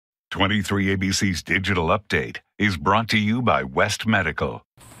23 ABC's Digital Update is brought to you by West Medical.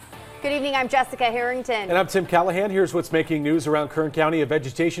 Good evening, I'm Jessica Harrington. And I'm Tim Callahan. Here's what's making news around Kern County. A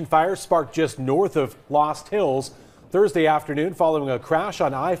vegetation fire sparked just north of Lost Hills Thursday afternoon following a crash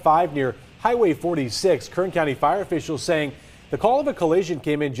on I-5 near Highway 46. Kern County fire officials saying the call of a collision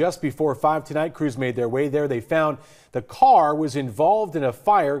came in just before 5 tonight. Crews made their way there. They found the car was involved in a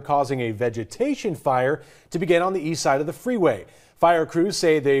fire, causing a vegetation fire to begin on the east side of the freeway. Fire crews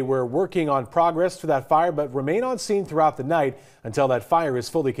say they were working on progress for that fire, but remain on scene throughout the night until that fire is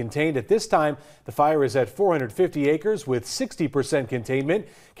fully contained. At this time, the fire is at 450 acres with 60% containment.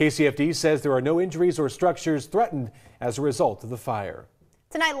 KCFD says there are no injuries or structures threatened as a result of the fire.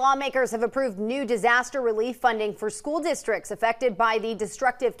 Tonight, lawmakers have approved new disaster relief funding for school districts affected by the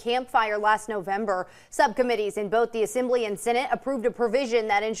destructive Camp Fire last November. Subcommittees in both the Assembly and Senate approved a provision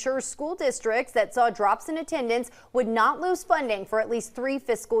that ensures school districts that saw drops in attendance would not lose funding for at least 3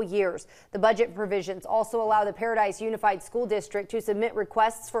 fiscal years. The budget provisions also allow the Paradise Unified School District to submit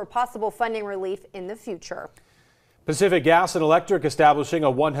requests for possible funding relief in the future. Pacific Gas and Electric establishing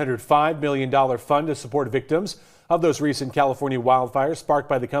a $105 million fund to support victims of those recent California wildfires sparked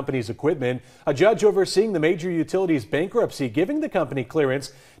by the company's equipment. A judge overseeing the major utilities bankruptcy giving the company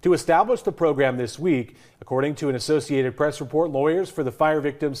clearance to establish the program this week. According to an Associated Press report, lawyers for the fire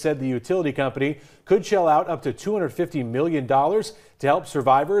victims said the utility company could shell out up to $250 million to help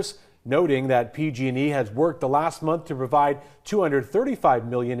survivors, noting that PG&E has worked the last month to provide $235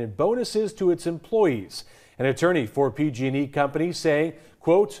 million in bonuses to its employees. An attorney for PG&E company saying,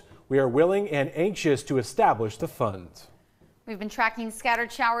 quote, "We are willing and anxious to establish the fund." We've been tracking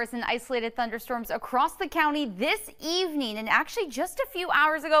scattered showers and isolated thunderstorms across the county this evening. And actually just a few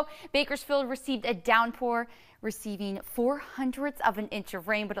hours ago, Bakersfield received a downpour, receiving 0.04 of an inch of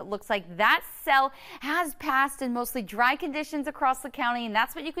rain. But it looks like that cell has passed in mostly dry conditions across the county. And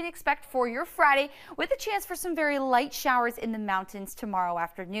that's what you can expect for your Friday, with a chance for some very light showers in the mountains tomorrow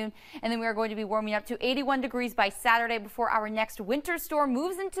afternoon. And then we are going to be warming up to 81 degrees by Saturday before our next winter storm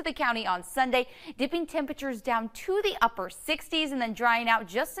moves into the county on Sunday, dipping temperatures down to the upper 60s and then drying out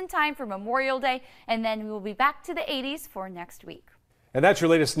just in time for Memorial Day. And then we will be back to the 80s for next week. And that's your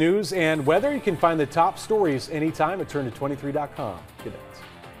latest news and weather. You can find the top stories anytime at turn23.com. Good night.